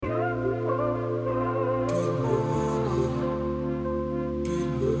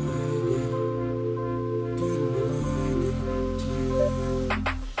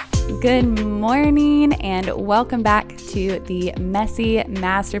Good morning and welcome back to the Messy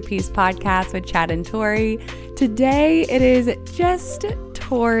Masterpiece podcast with Chad and Tori. Today it is just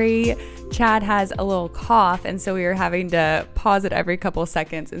Tori. Chad has a little cough, and so we were having to pause it every couple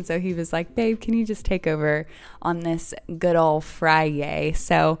seconds. And so he was like, babe, can you just take over on this good old Friday?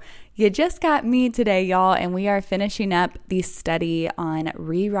 So you just got me today, y'all, and we are finishing up the study on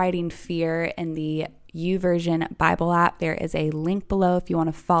rewriting fear in the YouVersion Bible app. There is a link below if you want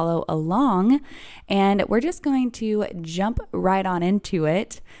to follow along, and we're just going to jump right on into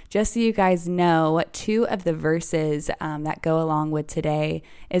it. Just so you guys know, two of the verses that go along with today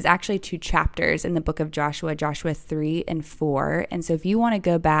is actually two chapters in the book of Joshua, Joshua 3 and 4. And so if you want to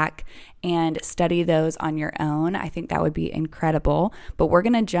go back and study those on your own, I think that would be incredible. But we're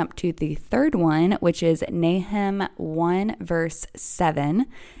going to jump to the third one, which is Nahum 1 verse 7,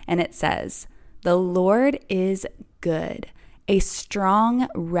 and it says, "The Lord is good, a strong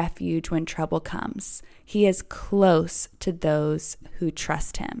refuge when trouble comes. He is close to those who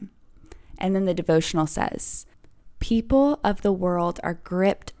trust him." And then the devotional says, "People of the world are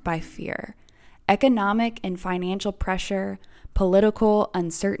gripped by fear. Economic and financial pressure, political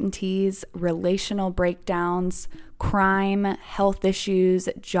uncertainties, relational breakdowns, crime, health issues,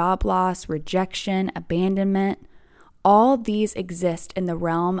 job loss, rejection, abandonment, all these exist in the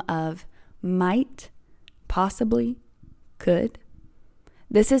realm of might, possibly, could.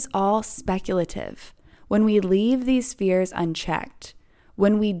 This is all speculative. When we leave these fears unchecked,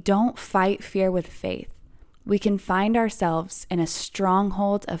 when we don't fight fear with faith, we can find ourselves in a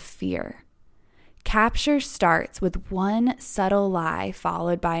stronghold of fear. Capture starts with one subtle lie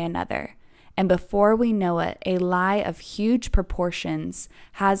followed by another, and before we know it, a lie of huge proportions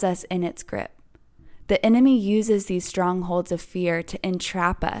has us in its grip. The enemy uses these strongholds of fear to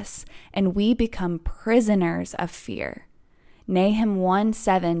entrap us, and we become prisoners of fear. Nahum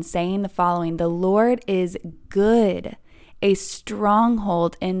 1:7 saying the following, "The Lord is good, a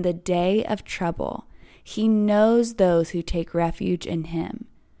stronghold in the day of trouble. He knows those who take refuge in him."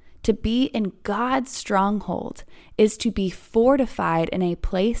 To be in God's stronghold is to be fortified in a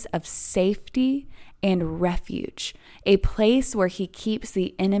place of safety and refuge, a place where he keeps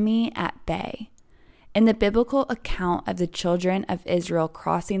the enemy at bay. In the biblical account of the children of Israel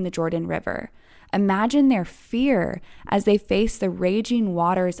crossing the Jordan River, imagine their fear as they faced the raging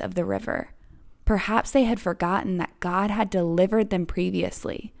waters of the river. Perhaps they had forgotten that God had delivered them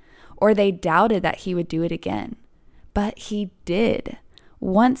previously, or they doubted that he would do it again. But he did.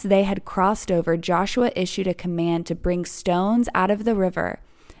 Once they had crossed over, Joshua issued a command to bring stones out of the river,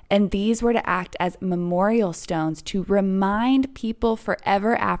 and these were to act as memorial stones to remind people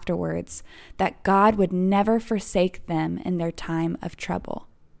forever afterwards that God would never forsake them in their time of trouble.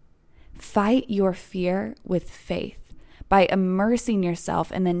 Fight your fear with faith by immersing yourself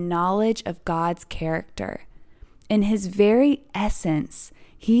in the knowledge of God's character. In his very essence,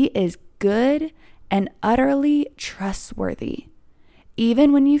 he is good and utterly trustworthy.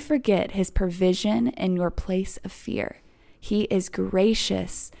 Even when you forget his provision in your place of fear, he is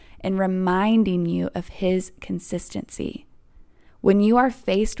gracious in reminding you of his consistency. When you are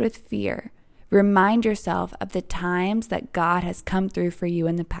faced with fear, remind yourself of the times that God has come through for you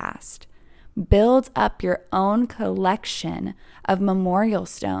in the past. Build up your own collection of memorial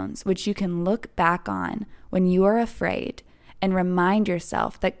stones, which you can look back on when you are afraid, and remind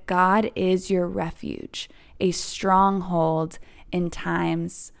yourself that God is your refuge, a stronghold in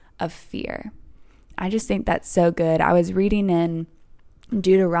times of fear. I just think that's so good. I was reading in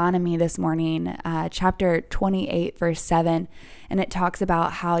Deuteronomy this morning, chapter 28, verse 7, and it talks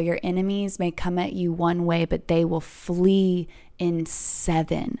about how your enemies may come at you one way, but they will flee in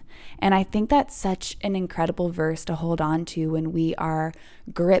 7. And I think that's such an incredible verse to hold on to when we are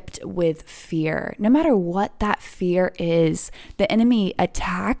gripped with fear. No matter what that fear is, the enemy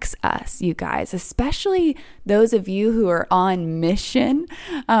attacks us, you guys, especially those of you who are on mission.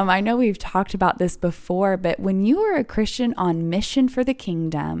 I know we've talked about this before, but when you are a Christian on mission for the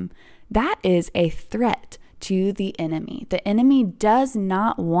kingdom, that is a threat to the enemy. The enemy does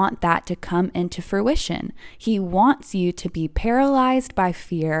not want that to come into fruition. He wants you to be paralyzed by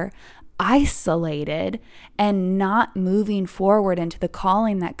fear, isolated, and not moving forward into the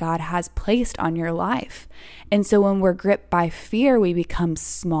calling that God has placed on your life. And so when we're gripped by fear, we become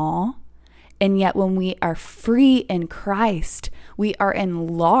small. And yet when we are free in Christ, we are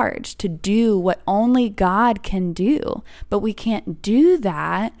enlarged to do what only God can do. But we can't do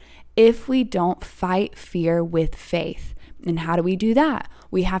that if we don't fight fear with faith. And how do we do that?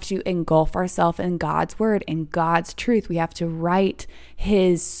 We have to engulf ourselves in God's word and God's truth. We have to write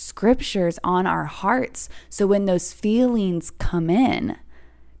his scriptures on our hearts. So when those feelings come in,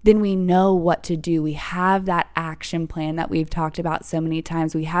 then we know what to do. We have that action plan that we've talked about so many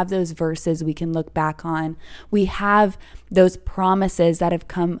times. We have those verses we can look back on. We have those promises that have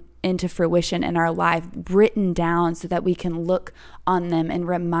come into fruition in our life written down so that we can look on them and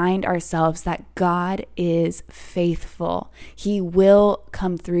remind ourselves that God is faithful. He will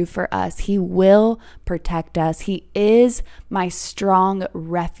come through for us. He will protect us. He is my strong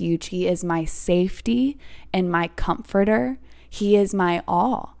refuge. He is my safety and my comforter. He is my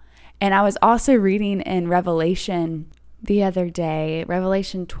all. And I was also reading in Revelation the other day,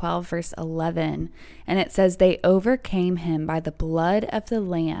 Revelation 12, verse 11, and it says, they overcame him by the blood of the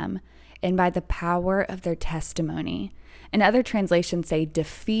Lamb and by the power of their testimony. And other translations say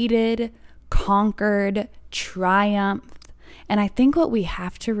defeated, conquered, triumphed. And I think what we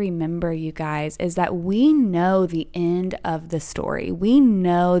have to remember, you guys, is that we know the end of the story. We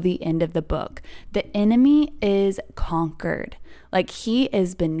know the end of the book. The enemy is conquered. Like, he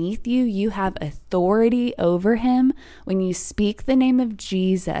is beneath you. You have authority over him. When you speak the name of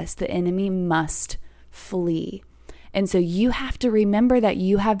Jesus, the enemy must flee. And so you have to remember that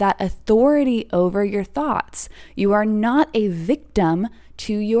you have that authority over your thoughts. You are not a victim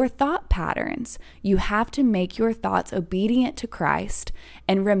to your thought patterns. You have to make your thoughts obedient to Christ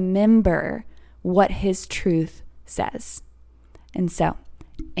and remember what his truth says. And so,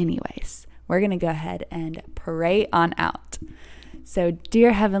 anyways, we're going to go ahead and pray on out. So,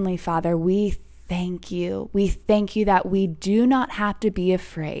 dear Heavenly Father, we thank you. We thank you that we do not have to be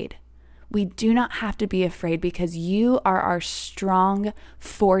afraid. We do not have to be afraid because you are our strong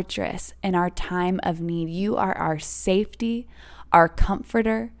fortress in our time of need. You are our safety, our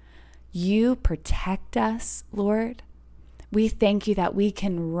comforter. You protect us, Lord. We thank you that we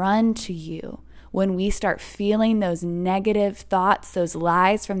can run to you when we start feeling those negative thoughts, those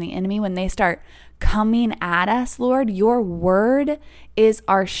lies from the enemy, when they start coming at us, Lord. Your word is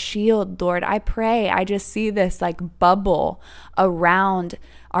our shield, Lord. I pray, I just see this like bubble around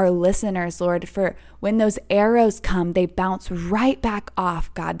our listeners, Lord, for when those arrows come, they bounce right back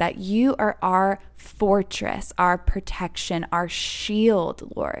off, God, that you are our fortress, our protection, our shield,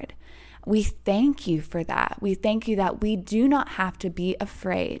 Lord. We thank you for that. We thank you that we do not have to be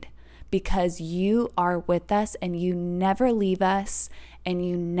afraid because you are with us and you never leave us and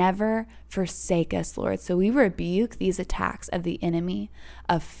you never forsake us, Lord. So we rebuke these attacks of the enemy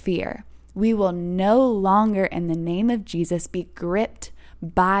of fear. We will no longer, in the name of Jesus, be gripped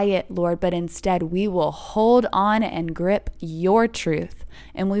by it, Lord, but instead we will hold on and grip your truth,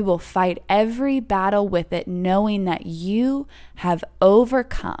 and we will fight every battle with it, knowing that you have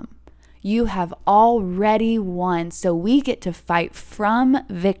overcome. You have already won, so we get to fight from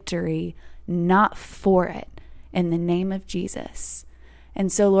victory, not for it, in the name of Jesus.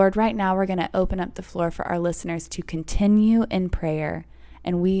 And so, Lord, right now we're going to open up the floor for our listeners to continue in prayer,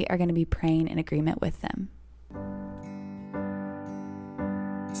 and we are going to be praying in agreement with them.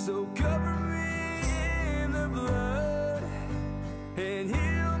 So cover me in the blood and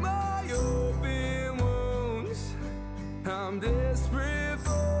heal my open wounds. I'm desperate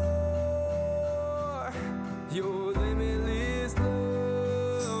for your limitless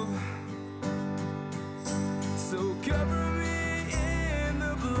love. So cover me in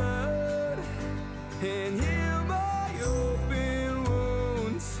the blood and heal my open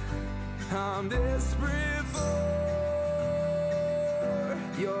wounds. I'm desperate for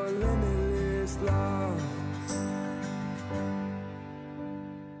your limitless love.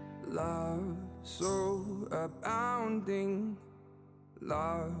 Love so abounding,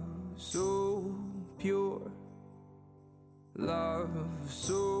 love so pure, love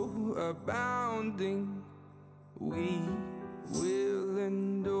so abounding, we will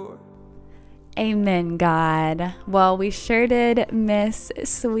endure. Amen, God. Well, we sure did miss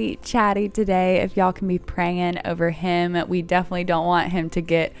Sweet Chatty today. If y'all can be praying over him, we definitely don't want him to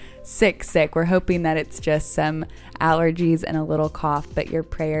get sick. We're hoping that it's just some allergies and a little cough, but your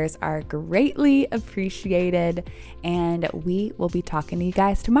prayers are greatly appreciated, and we will be talking to you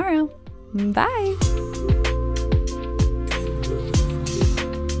guys tomorrow. Bye.